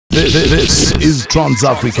This is Trans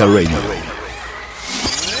Africa Radio.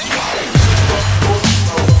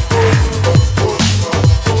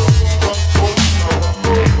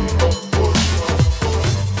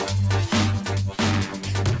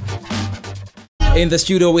 In the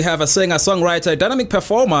studio, we have a singer, songwriter, dynamic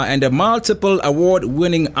performer, and a multiple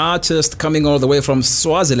award-winning artist coming all the way from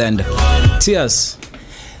Swaziland, Tiyas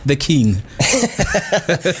the King.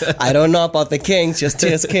 I don't know about the King, just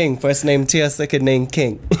Tiyas King. First name Tiyas, second name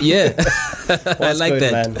King. Yeah, I like good,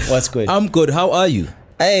 that. Man? What's good? I'm good. How are you?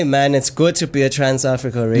 Hey man, it's good to be at Trans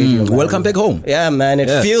Africa Radio. Man. Welcome back home. Yeah, man,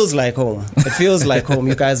 it feels like home. It feels like home.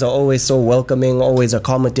 You guys are always so welcoming, always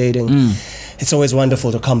accommodating. It's always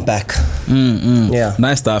wonderful to come back. Yeah,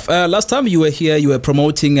 nice stuff. Last time you were here, you were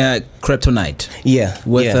promoting Kryptonite. Yeah,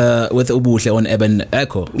 with Ubuhle on Eben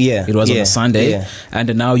Echo. Yeah, it was on a Sunday,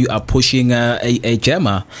 and now you are pushing a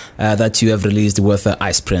jammer that you have released with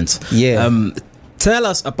Ice Prince. Yeah. Tell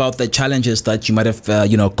us about the challenges that you might have,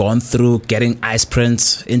 gone through getting Ice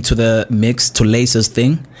Prince into the mix to lace his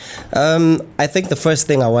thing. I think the first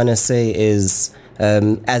thing I want to say is,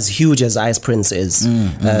 as huge as Ice Prince is,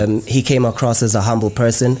 he came across as a humble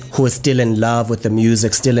person who is still in love with the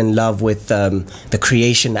music, still in love with the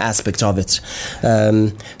creation aspect of it.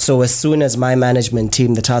 So as soon as my management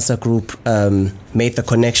team, the Tasa Group, made the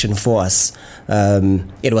connection for us,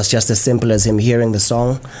 it was just as simple as him hearing the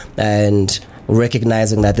song and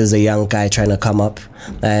recognizing that there's a young guy trying to come up,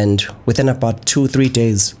 and within about 2-3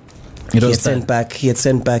 days he had sent back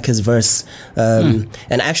his verse, and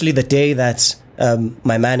actually the day that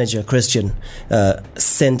my manager Christian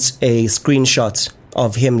sent a screenshot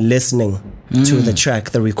of him listening to the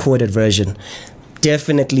track, the recorded version,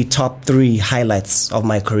 definitely top 3 highlights of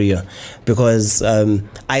my career, because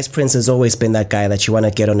Ice Prince has always been that guy that you want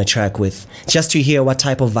to get on a track with, just to hear what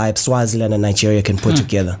type of vibe Swaziland and Nigeria can put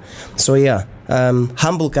together. So yeah,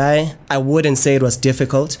 humble guy. I wouldn't say it was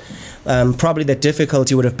difficult. Probably the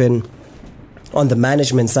difficulty would have been on the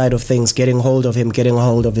management side of things, getting hold of him, getting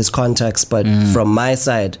hold of his contacts. But from my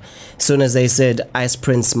side, as soon as they said Ice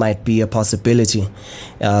Prince might be a possibility,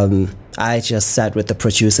 I just sat with the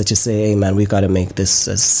producer to say, hey man, we got to make this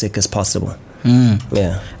as sick as possible.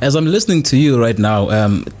 Yeah. As I'm listening to you right now,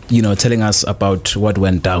 telling us about what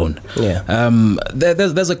went down. Yeah.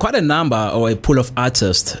 There's quite a number or a pool of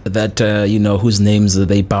artists that whose names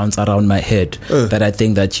they bounce around my head that I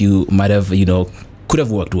think that you might have could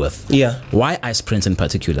have worked with. Yeah. Why Ice Prince in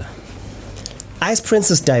particular? Ice Prince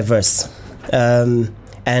is diverse,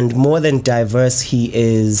 and more than diverse, he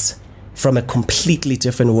is from a completely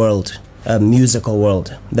different world. A musical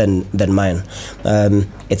world than mine.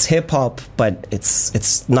 It's hip hop, but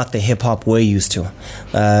it's not the hip hop we're used to.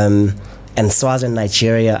 And Swaziland and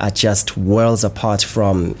Nigeria are just worlds apart,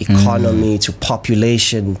 from economy to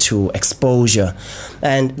population to exposure.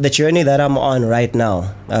 And the journey that I'm on right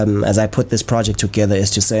now, as I put this project together,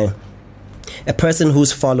 is to say, a person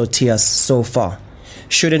who's followed Tiyas so far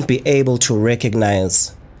shouldn't be able to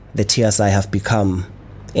recognize the Tiyas I have become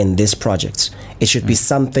in this project. It should be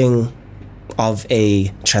something of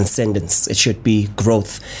a transcendence. It should be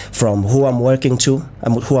growth from who I'm working to,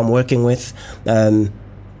 who I'm working with.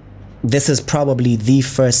 This is probably the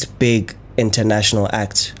first big international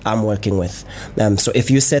act I'm working with. So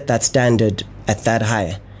if you set that standard at that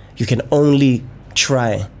high, you can only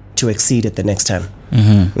try to exceed it the next time.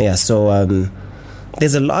 Yeah. So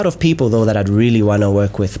there's a lot of people though that I'd really want to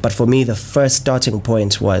work with, but for me, the first starting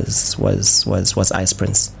point was Ice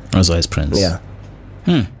Prince. Was Ice Prince? Yeah.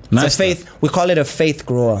 Nice. So we call it a faith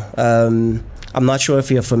grower. I'm not sure if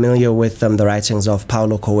you're familiar with the writings of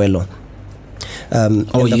Paulo Coelho.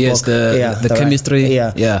 The chemistry.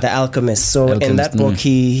 The Alchemist. So in that book,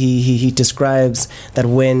 he describes that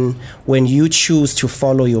when you choose to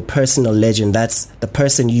follow your personal legend, that's the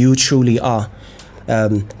person you truly are.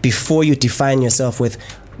 Before you define yourself with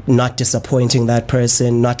not disappointing that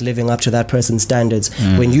person, not living up to that person's standards.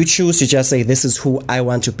 When you choose to just say, this is who I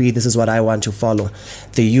want to be, this is what I want to follow,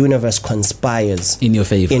 the universe conspires in your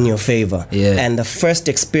favor. Yeah. And the first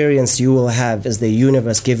experience you will have is the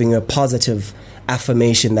universe giving you a positive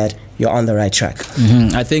affirmation that you're on the right track.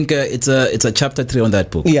 I think it's a chapter 3 on that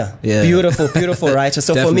book. Yeah. Beautiful writer.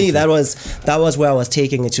 So for me, that was where I was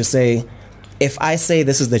taking it, to say, if I say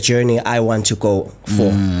this is the journey I want to go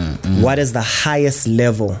for, what is the highest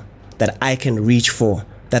level that I can reach for,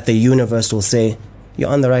 that the universe will say,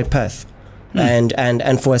 you're on the right path?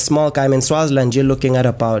 And for a small guy, in Swaziland, you're looking at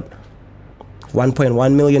about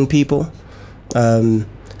 1.1 million people.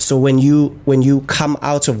 So when you come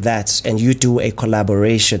out of that and you do a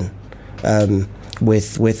collaboration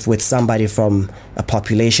with somebody from a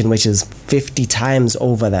population which is 50 times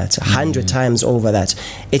over that, 100 times over that.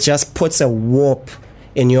 It just puts a warp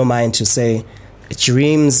in your mind to say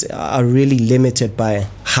dreams are really limited by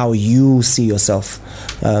how you see yourself.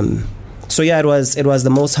 So yeah, it was the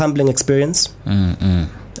most humbling experience.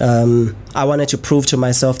 I wanted to prove to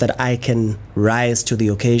myself that I can rise to the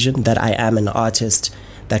occasion, that I am an artist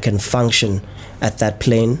that can function at that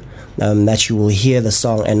plane, that you will hear the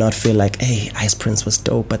song and not feel like, hey, Ice Prince was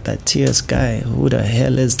dope, but that Tiyas guy, who the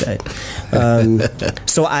hell is that?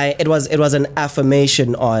 So it was an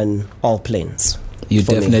affirmation on all planes. You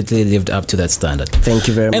definitely lived up to that standard. Thank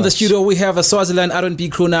you very much. In the studio, we have a Swaziland R&B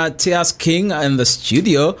crooner, Tiyas King, in the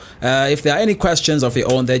studio. If there are any questions of your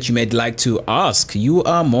own that you may like to ask, you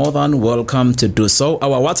are more than welcome to do so.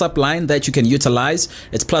 Our WhatsApp line that you can utilize,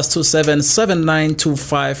 it's +27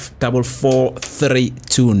 7925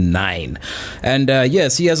 44329. And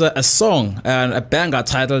yes, he has a song, a banger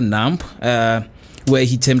titled Numb, where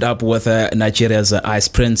he teamed up with Nigeria's Ice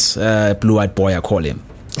Prince, Blue-Eyed Boy, I call him.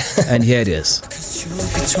 And here it is.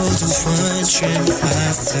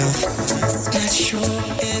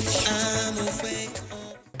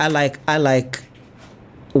 I like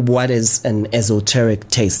what is an esoteric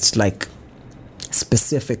taste, like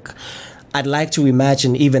specific. I'd like to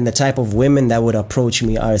imagine even the type of women that would approach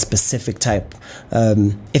me are a specific type.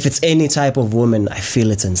 If it's any type of woman, I feel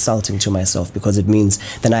it's insulting to myself, because it means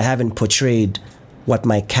then I haven't portrayed what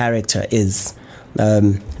my character is.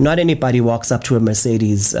 Not anybody walks up to a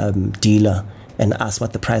Mercedes dealer and asks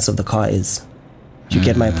what the price of the car is. You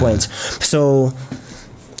get my point? So,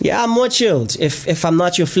 yeah, I'm more chilled. If I'm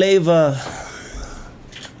not your flavor,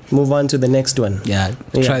 move on to the next one. Yeah,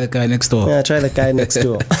 try the guy next door. Yeah, try the guy next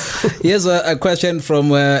door. Here's a question from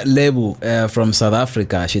Lebu from South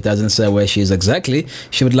Africa. She doesn't say where she is exactly.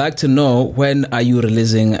 She would like to know, when are you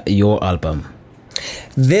releasing your album?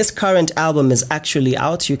 This current album is actually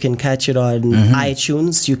out. You can catch it on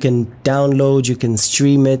iTunes. You can download, you can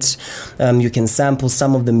stream it. You can sample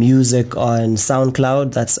some of the music on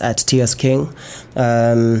SoundCloud. That's at Tiyas King.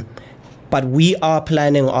 But we are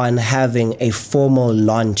planning on having a formal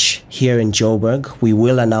launch here in Joburg. We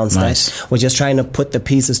will announce that. We're just trying to put the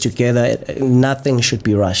pieces together. Nothing should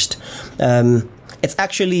be rushed. It's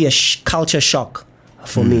actually a culture shock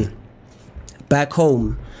for me. Back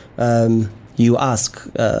home, you ask,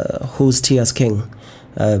 who's Tiyas King?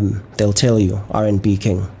 They'll tell you, R&B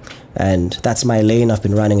King. And that's my lane. I've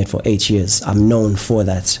been running it for 8 years. I'm known for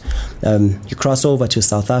that. You cross over to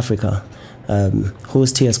South Africa.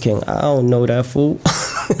 Who's Tiyas King? I don't know that fool.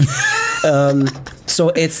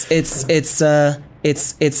 So it's a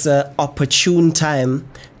opportune time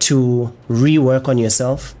to rework on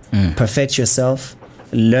yourself, perfect yourself,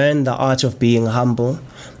 learn the art of being humble.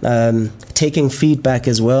 Taking feedback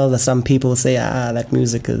as well. That some people say, that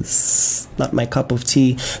music is not my cup of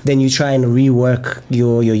tea. Then you try and rework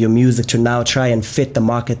your music to now try and fit the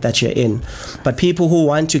market that you're in. But people who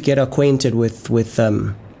want to get acquainted with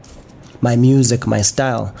my music, my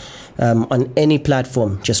style, on any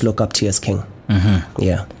platform, just look up Tiyas King.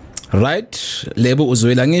 Yeah. Right, Lebo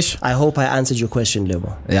Uzwelangish. I hope I answered your question,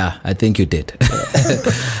 Lebo. Yeah, I think you did.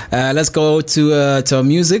 Let's go to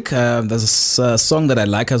music. There's a song that I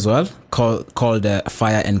like as well called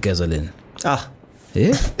Fire and Gasoline. Yeah.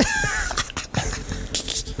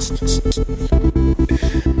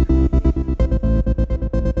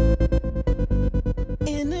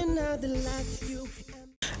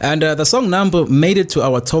 And the song Number made it to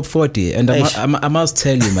our top 40. And I must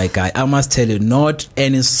tell you, my guy, not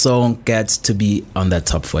any song gets to be on that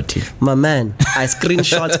top 40. My man, I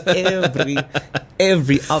screenshot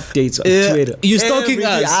every update on Twitter. You stalking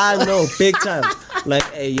us? I know, big time.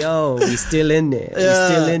 Like, hey, yo, we still in there.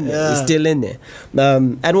 We're still in there.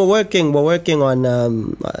 And we're working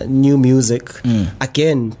on new music.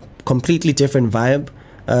 Again, completely different vibe.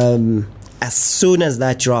 As soon as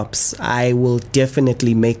that drops, I will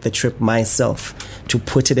definitely make the trip myself to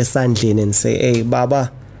put it aside and say, hey,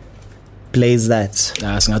 Baba, plays that. No.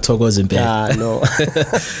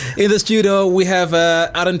 In the studio, we have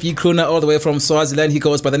R&B crooner all the way from Swaziland. He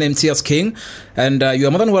goes by the name Tiyas King. And you are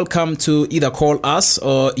more than welcome to either call us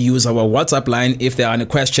or use our WhatsApp line if there are any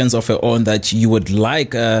questions of your own that you would like,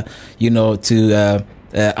 to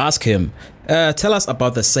ask him. Tell us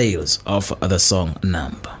about the sales of the song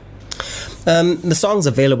Numb. The song's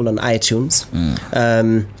available on iTunes.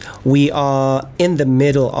 We are in the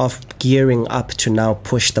middle of gearing up to now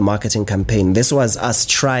push the marketing campaign. This was us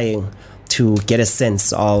trying to get a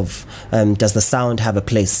sense of, does the sound have a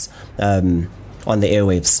place on the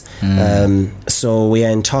airwaves? So we are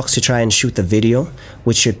in talks to try and shoot the video,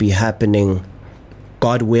 which should be happening,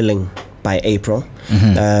 God willing, by April.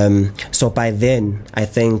 So by then, I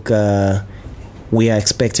think we are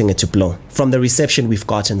expecting it to blow from the reception we've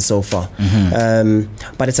gotten so far.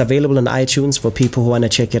 But it's available on iTunes for people who want to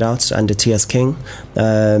check it out under Tiyas King.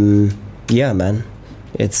 Yeah, man.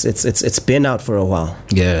 It's been out for a while.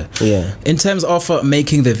 Yeah. In terms of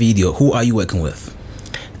making the video, who are you working with?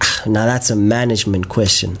 Now that's a management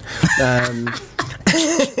question.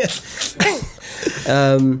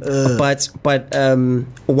 But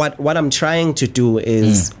what I'm trying to do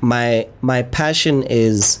is my passion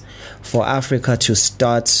is for Africa to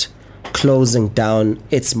start closing down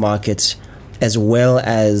its market, as well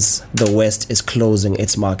as the West is closing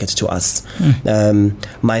its market to us.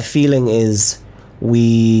 My feeling is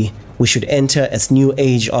we should enter a new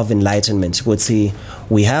age of enlightenment. Would say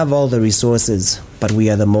we have all the resources, but we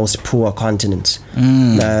are the most poor continent.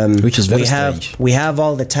 Which is very strange. We have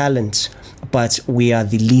all the talent, but we are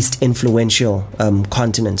the least influential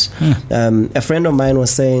continent. A friend of mine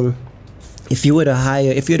was saying, if you were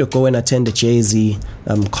to go and attend a Jay-Z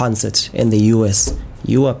concert in the US,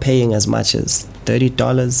 you are paying as much as $30,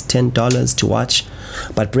 $10 to watch,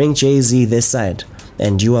 but bring Jay-Z this side,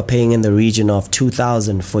 and you are paying in the region of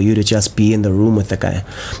 $2,000 for you to just be in the room with the guy.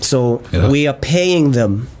 So we are paying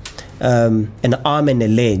them an arm and a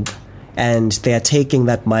leg, and they are taking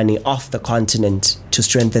that money off the continent to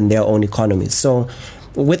strengthen their own economies. So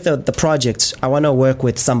with the project, I want to work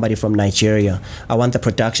with somebody from Nigeria. I want the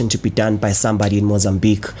production to be done by somebody in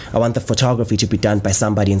Mozambique. I want the photography to be done by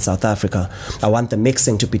somebody in South Africa. I want the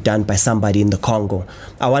mixing to be done by somebody in the Congo.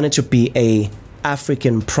 I want it to be a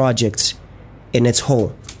African project in its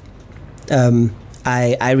whole.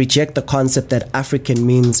 I reject the concept that African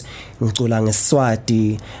means ngicula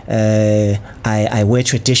ngeSwati, I wear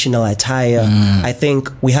traditional attire. I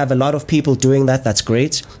think we have a lot of people doing that. That's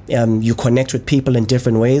great. You connect with people in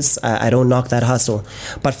different ways. I don't knock that hustle.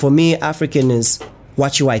 But for me, African is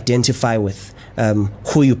what you identify with,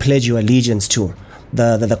 who you pledge your allegiance to,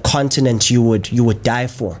 the continent you would die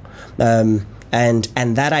for. And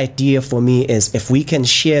that idea for me is, if we can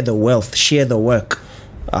share the wealth, share the work,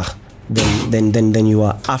 then you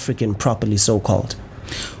are African properly, so called.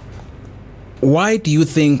 Why do you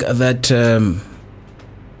think that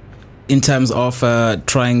in terms of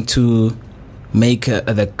trying to make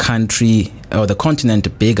the country or the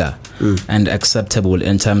continent bigger and acceptable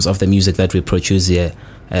in terms of the music that we produce here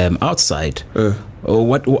outside,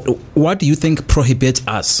 what do you think prohibits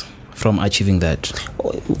us from achieving that?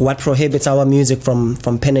 What prohibits our music from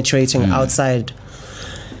penetrating outside?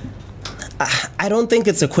 I don't think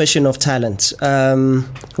it's a question of talent.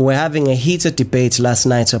 We're having a heated debate last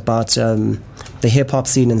night about the hip-hop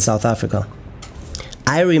scene in South Africa.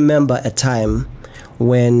 I remember a time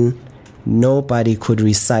when nobody could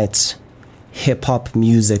recite hip-hop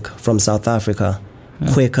music from South Africa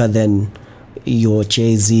quicker than your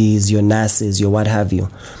Jay-Z's, your Nas's, your what have you.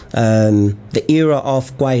 The era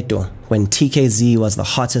of Kwaito, when TKZ was the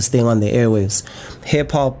hottest thing on the airwaves,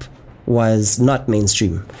 hip-hop was not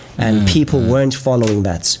mainstream, and people weren't following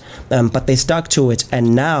that, but they stuck to it.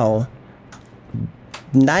 And now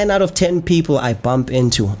 9 out of 10 people I bump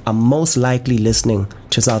into are most likely listening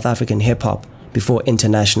to South African hip-hop before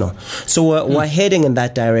international. So we're heading in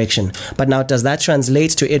that direction. But now, does that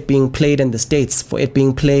translate to it being played in the States, for it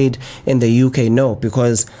being played in the UK? No,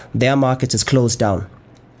 because their market is closed down.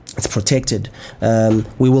 It's protected.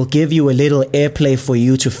 We will give you a little airplay for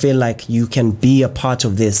you to feel like you can be a part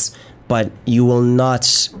of this, but you will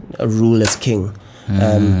not rule as king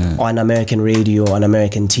on American radio, on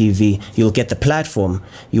American TV. You'll get the platform.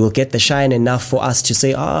 You will get the shine enough for us to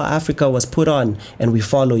say, Africa was put on, and we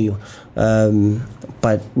follow you.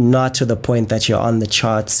 But not to the point that you're on the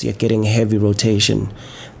charts, you're getting heavy rotation.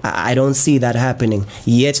 I don't see that happening.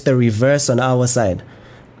 Yet the reverse on our side.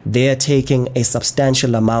 They're taking a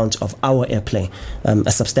substantial amount of our airplay,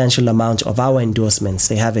 a substantial amount of our endorsements.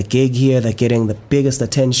 They have a gig here, they're getting the biggest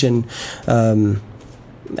attention.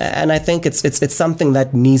 And I think it's something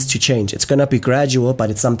that needs to change. It's going to be gradual, but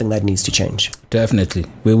it's something that needs to change. Definitely.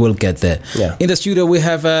 We will get there. Yeah. In the studio, we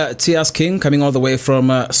have Tiyas King coming all the way from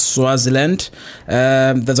Swaziland.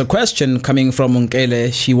 There's a question coming from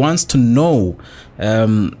Unkele. She wants to know,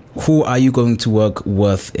 who are you going to work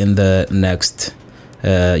with in the next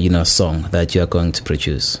song that you're going to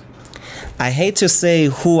produce? I hate to say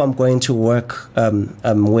who I'm going to work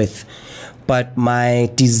with, but my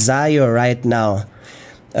desire right now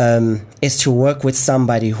is to work with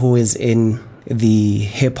somebody who is in the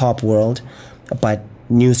hip-hop world, but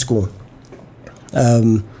new school.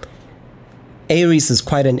 Aries is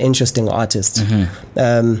quite an interesting artist.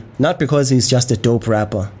 Not because he's just a dope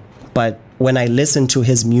rapper, but when I listen to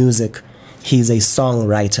his music, he's a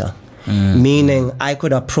songwriter. Meaning I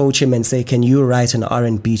could approach him and say, can you write an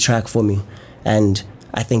R&B track for me? And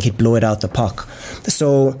I think he'd blow it out the park.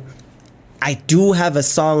 So I do have a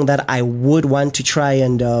song that I would want to try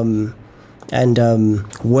and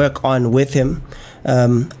work on with him.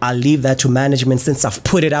 I'll leave that to management since I've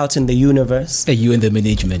put it out in the universe. You and the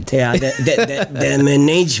management. Yeah, the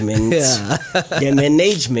management. Yeah. The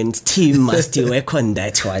management team must work on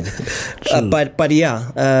that one. But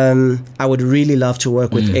yeah, I would really love to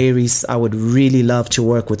work with Aries. I would really love to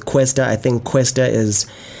work with Questa. I think Questa is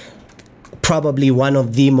probably one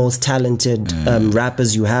of the most talented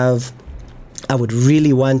rappers you have. I would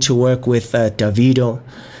really want to work with Davido.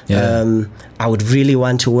 Yeah. I would really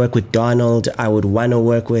want to work with Donald. I would want to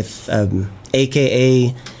work with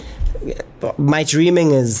AKA. My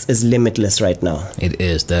dreaming is limitless right now. It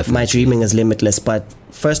is, definitely. My dreaming is limitless. But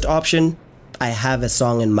first option, I have a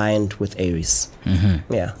song in mind with Aries.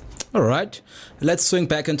 Yeah. All right. Let's swing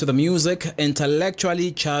back into the music.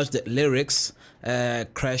 Intellectually charged lyrics,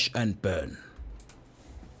 Crash and Burn.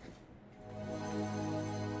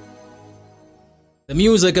 The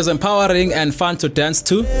music is empowering and fun to dance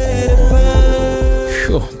to.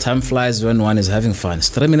 Phew, time flies when one is having fun. It's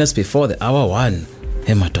 3 minutes before the hour 1.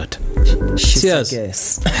 Hey, my daughter.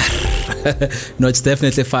 Cheers. No, it's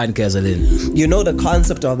definitely fine, Gasoline. You know, the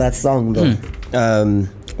concept of that song, though,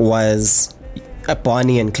 was a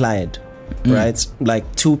Bonnie and Clyde, right? Like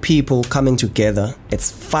two people coming together. It's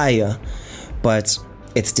fire, but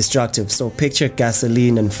it's destructive. So picture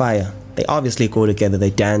gasoline and fire. They obviously go together.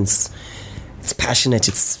 They dance. It's passionate,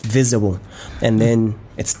 it's visible, and then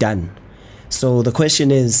it's done. So the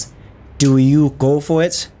question is, do you go for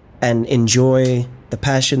it and enjoy the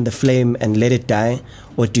passion, the flame, and let it die,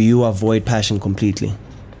 or do you avoid passion completely?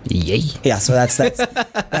 Yay. Yeah, so that's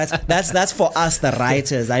for us, the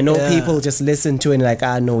writers. I know people just listen to it and like,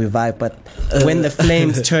 no, we vibe, but when the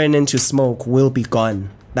flames turn into smoke, we'll be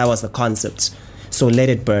gone. That was the concept. So let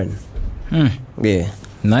it burn. Yeah.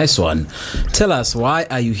 Nice one. Tell us, why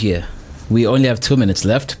are you here? We only have 2 minutes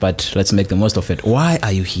left, but let's make the most of it. Why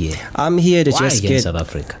are you here? I'm here to just get South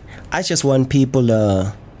Africa. I just want people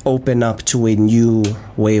to open up to a new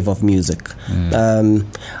wave of music. I'm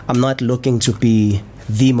not looking to be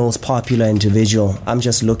the most popular individual. I'm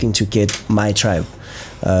just looking to get my tribe.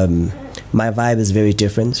 My vibe is very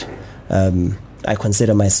different. I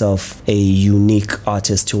consider myself a unique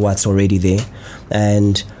artist to what's already there.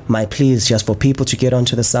 And my plea is just for people to get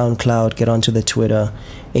onto the SoundCloud, get onto the Twitter,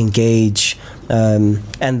 engage. And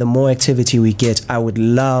the more activity we get, I would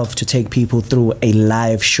love to take people through a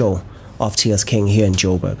live show of Tiyas King here in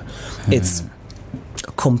Joburg. It's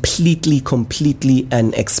completely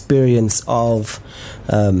an experience of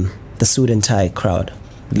the suit and tie crowd,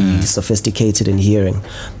 the sophisticated in hearing,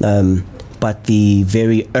 but the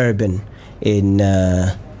very urban in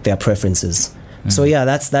their preferences. So yeah,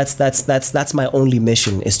 that's my only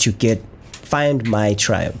mission, is to find my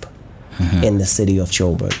tribe in the city of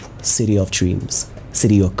Joburg, city of dreams,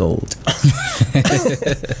 city of gold.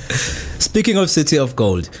 Speaking of city of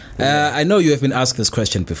gold, I know you have been asked this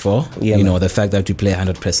question before. Yeah, you know, the fact that we play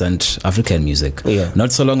 100% African music. Yeah.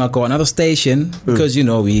 Not so long ago, another station, because you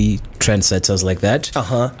know we trendsetters like that.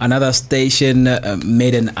 Another station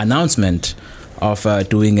made an announcement of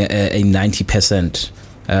doing a 90%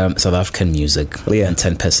 South African music and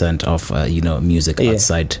 10% of music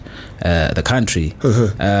outside the country.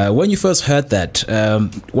 When you first heard that,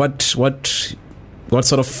 what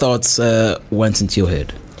sort of thoughts went into your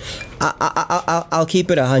head? I'll keep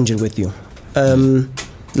it 100 with you.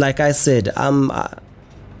 Like I said, I'm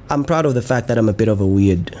proud of the fact that I'm a bit of a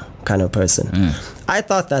weird kind of person. I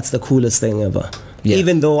thought that's the coolest thing ever. Yeah.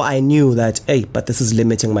 Even though I knew that, but this is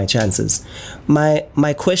limiting my chances.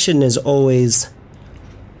 My question is always,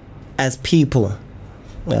 as people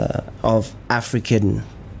of African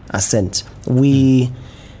ascent, we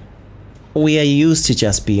are used to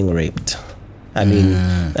just being raped. I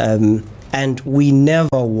mean, and we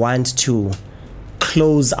never want to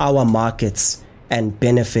close our markets and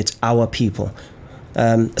benefit our people.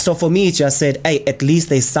 So for me, it just said, at least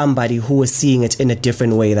there's somebody who is seeing it in a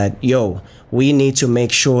different way, that, we need to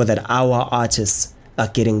make sure that our artists are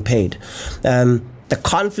getting paid. The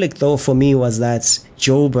conflict, though, for me was that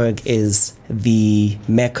Joburg is the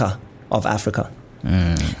Mecca of Africa.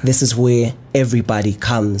 This is where everybody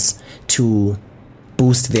comes to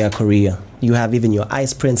boost their career. You have even your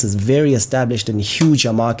ice princes, very established in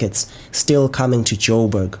huger markets, still coming to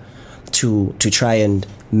Joburg to try and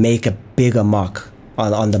make a bigger mark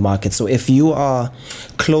on the market. So if you are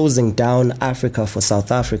closing down Africa for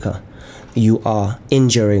South Africa, you are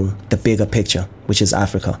injuring the bigger picture, which is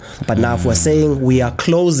Africa. But now if we're saying we are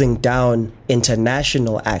closing down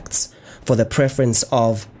international acts for the preference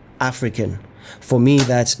of African. For me,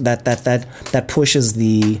 that pushes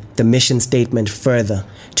the mission statement further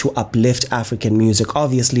to uplift African music.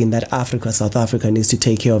 Obviously, in that South Africa needs to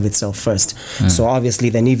take care of itself first. So obviously,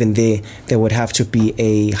 then even there would have to be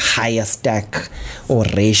a higher stack or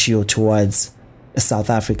ratio towards a South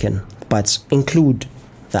African, but include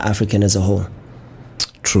the African as a whole.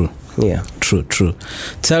 True. Yeah. True.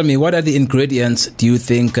 Tell me, what are the ingredients do you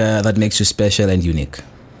think that makes you special and unique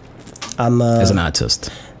as an artist?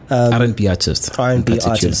 R&B artist. R&B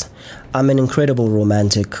artist. I'm an incredible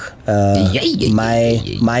romantic.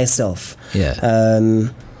 Myself. Yeah.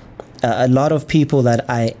 A lot of people that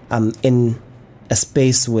I am in a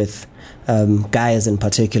space with, guys in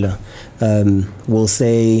particular, will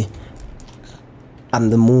say I'm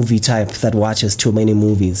the movie type that watches too many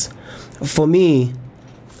movies. For me,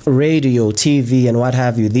 radio, TV, and what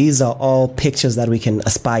have you, these are all pictures that we can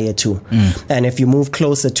aspire to. And if you move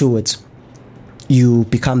closer to it, you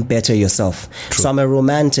become better yourself. True. So I'm a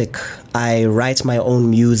romantic. I write my own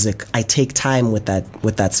music. I take time with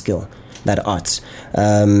that skill, that art.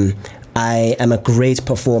 I am a great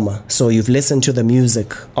performer. So you've listened to the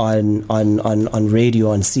music on radio,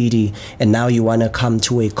 on CD, and now you want to come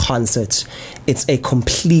to a concert. It's a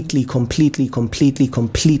completely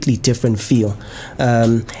different feel.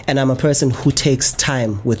 And I'm a person who takes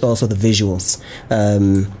time with also the visuals.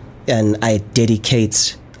 And I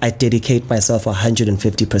dedicate myself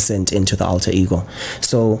 150% into the alter ego.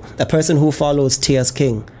 So a person who follows Tiyas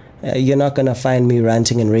King, you're not going to find me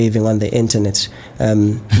ranting and raving on the internet.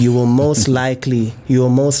 You will most likely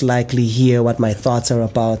hear what my thoughts are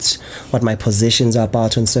about, what my positions are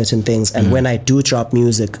about on certain things. And when I do drop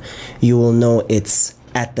music, you will know it's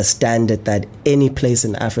at the standard that any place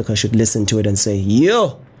in Africa should listen to it and say,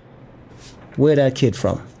 yo, where that kid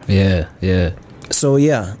from? Yeah. So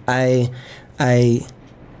yeah, I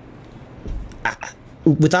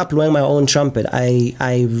without blowing my own trumpet,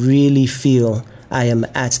 I really feel I am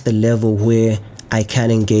at the level where I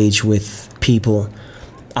can engage with people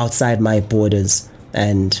outside my borders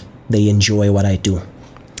and they enjoy what I do.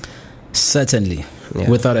 Certainly,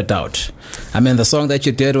 without a doubt. I mean, the song that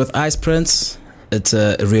you did with Ice Prince, it's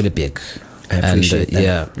really big. I appreciate that.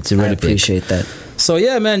 Yeah, it's really big. I appreciate that. So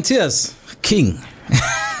yeah, man, Tiyas King.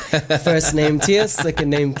 First name Tiyas, second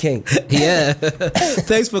name King. Yeah.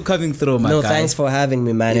 Thanks for coming through, my guy. No, thanks for having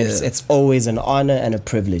me, man. Yeah. It's always an honor and a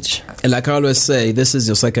privilege. And like I always say, this is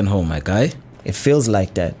your second home, my guy. It feels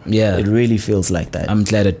like that. Yeah. It really feels like that. I'm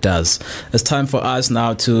glad it does. It's time for us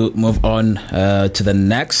now to move on to the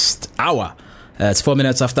next hour. It's 4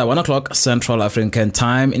 minutes after 1 o'clock Central African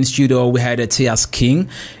time. In studio, we had a Tiyas King.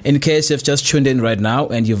 In case you've just tuned in right now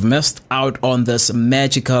and you've missed out on this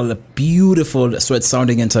magical, beautiful,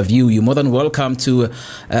 sweet-sounding interview, you're more than welcome to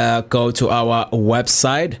go to our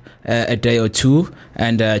website a day or two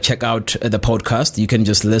and check out the podcast. You can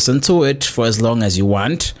just listen to it for as long as you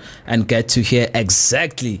want and get to hear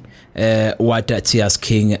exactly what Tiyas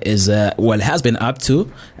King has been up to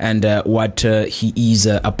and what he is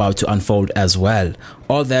about to unfold as well.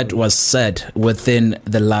 All that was said within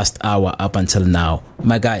the last hour up until now.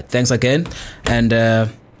 My guy, thanks again. And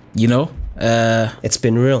it's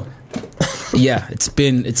been real. Yeah, it's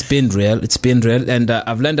been real. It's been real, and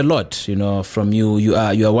I've learned a lot, from you. You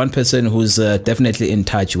are one person who's definitely in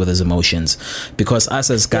touch with his emotions, because us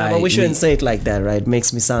as guys, but we shouldn't say it like that, right? It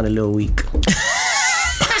makes me sound a little weak.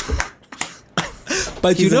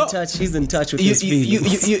 But he's in touch with his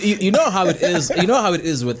feelings. You know how it is. You know how it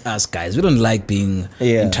is with us guys. We don't like being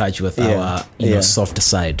in touch with our softer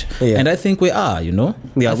side, and I think we are. Yeah,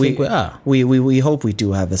 I think we are. We hope we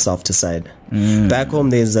do have a softer side. Back home,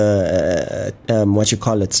 there's a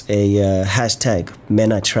hashtag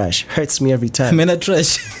men are trash. Hurts me every time. Men are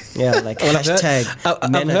trash. Yeah, like hashtag.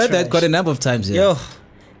 I've heard that quite a number of times. Yeah. Yo.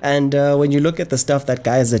 And when you look at the stuff that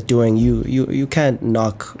guys are doing, you can't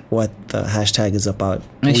knock what the hashtag is about.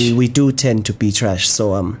 We do tend to be trash.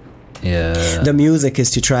 So the music is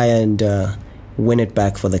to try and win it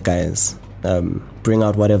back for the guys. Bring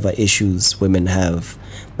out whatever issues women have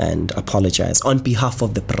and apologize on behalf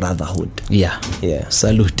of the brotherhood. Yeah.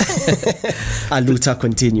 Salute. Aluta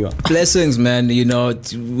continua. Blessings, man,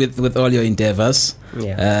 with all your endeavors.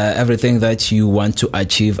 Everything that you want to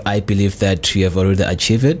achieve, I believe that you have already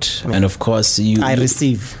achieved it. And of course, I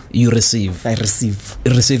receive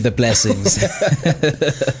the blessings.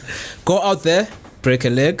 Go out there, break a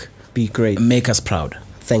leg, be great, make us proud.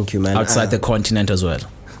 Thank you, man. Outside the continent as well.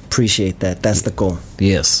 Appreciate that. That's the goal.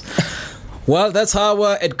 Yes. Well, that's how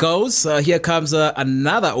it goes. Here comes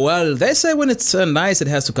another. Well, they say when it's nice, it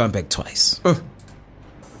has to come back twice.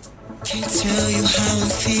 Can't tell you how I'm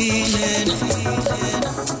feeling.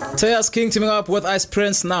 Tiyas King teaming up with Ice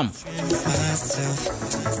Prince Nam. Not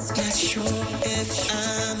sure if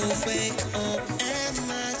I'm awake or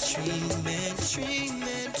am I dreaming?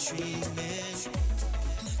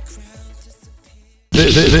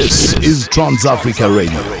 This is Trans Africa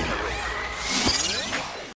Radio.